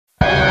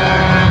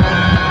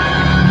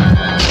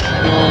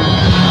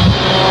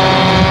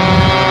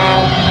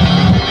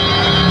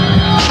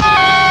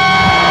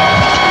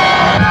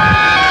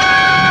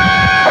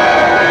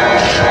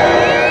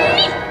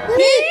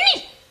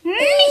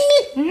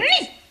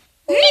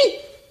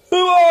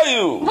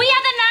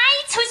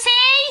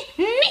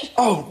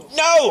Oh,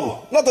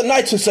 no! Not the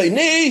knights who say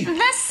ni!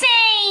 The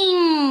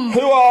same!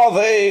 Who are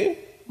they?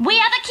 We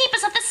are the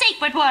keepers of the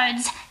sacred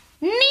words.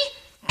 Ni,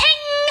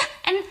 ping,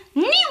 and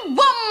ni,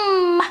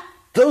 wum!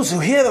 Those who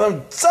hear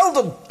them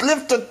seldom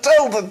live to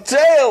tell the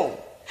tale!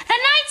 The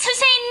knights who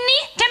say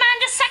ni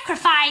demand a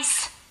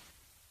sacrifice.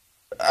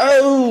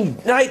 Oh,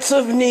 Knights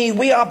of Ni,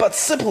 we are but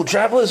simple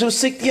travellers who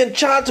seek the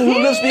enchanter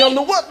who lives beyond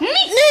the what? Ni!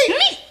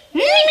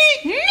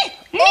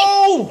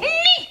 Oh!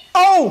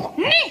 Oh!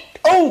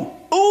 Oh!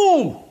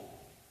 Oh!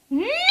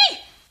 Ni!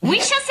 We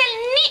shall sell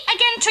ni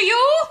again to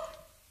you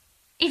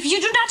if you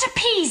do not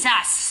appease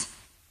us.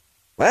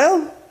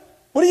 Well,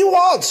 what do you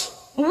want?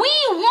 We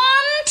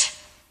want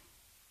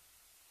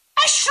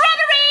a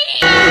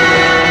shrubbery!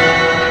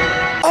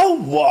 Oh,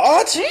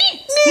 what?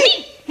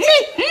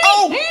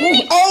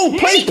 Oh,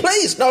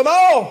 please, no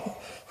more!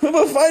 We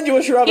will find you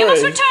a shrubbery. You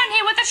must return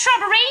here with a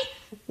shrubbery,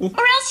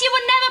 or else you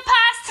will never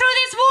pass through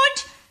this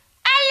wood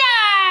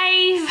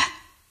alive.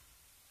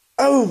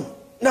 Oh,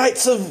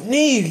 Knights of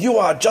Ni, you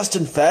are just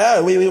and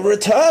fair. We will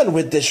return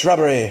with this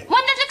shrubbery.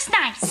 One that looks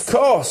nice. Of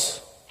course.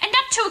 And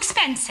not too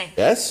expensive.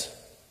 Yes?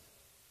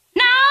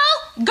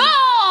 Now,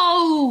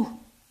 go!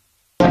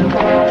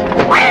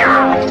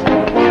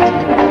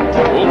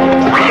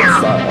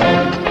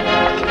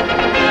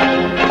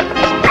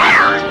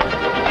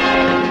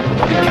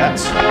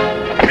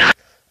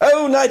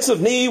 Oh, Knights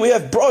of Ni, we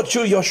have brought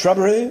you your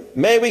shrubbery.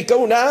 May we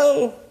go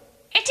now?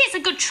 It is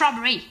a good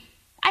shrubbery.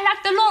 I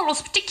like the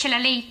laurels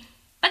particularly.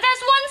 But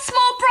there's one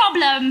small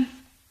problem.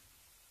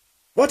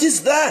 What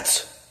is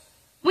that?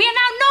 We are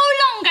now no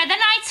longer the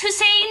knights who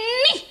say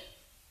ni.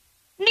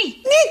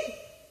 Ni.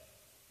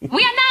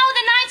 We are now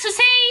the knights who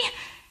say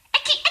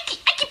eki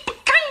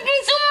pekang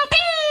zum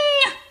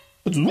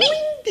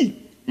ping.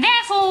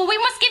 Therefore, we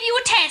must give you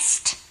a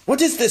test.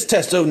 What is this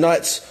test, oh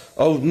Knights?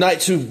 Oh,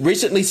 Knights who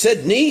recently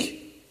said ni?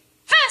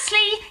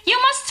 Firstly, you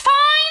must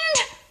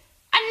find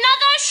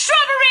another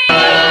shrubbery.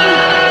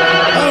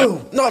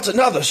 Oh, not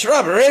another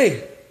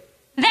shrubbery.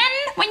 Then,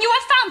 when you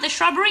have found the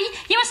shrubbery,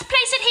 you must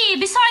place it here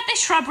beside the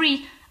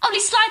shrubbery, only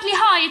slightly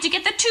higher to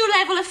get the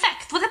two-level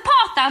effect with a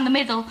path down the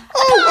middle.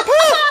 Oh,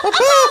 a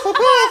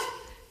path!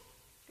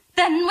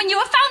 Then, when you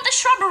have found the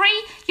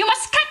shrubbery, you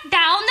must cut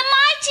down the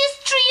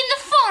mightiest tree in the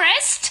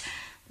forest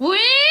with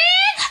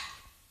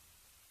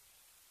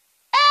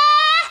a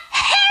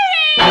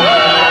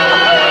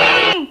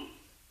herring!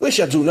 We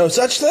shall do no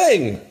such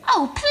thing.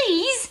 Oh,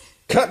 please.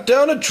 Cut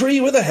down a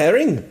tree with a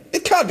herring?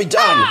 It can't be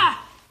done.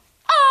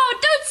 Oh,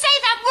 don't say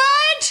that word.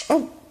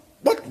 Oh,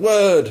 what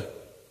word?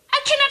 I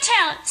cannot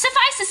tell.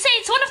 Suffice to say,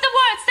 it's one of the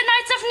words the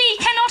Knights of Ni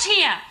cannot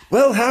hear.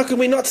 Well, how can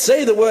we not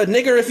say the word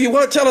nigger if you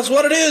won't tell us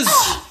what it is?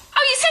 Oh,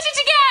 you said it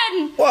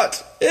again.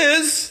 What?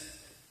 Is?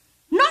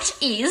 Not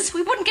is.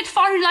 We wouldn't get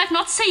far in life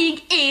not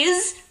saying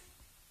is.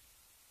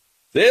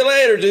 See you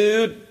later,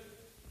 dude.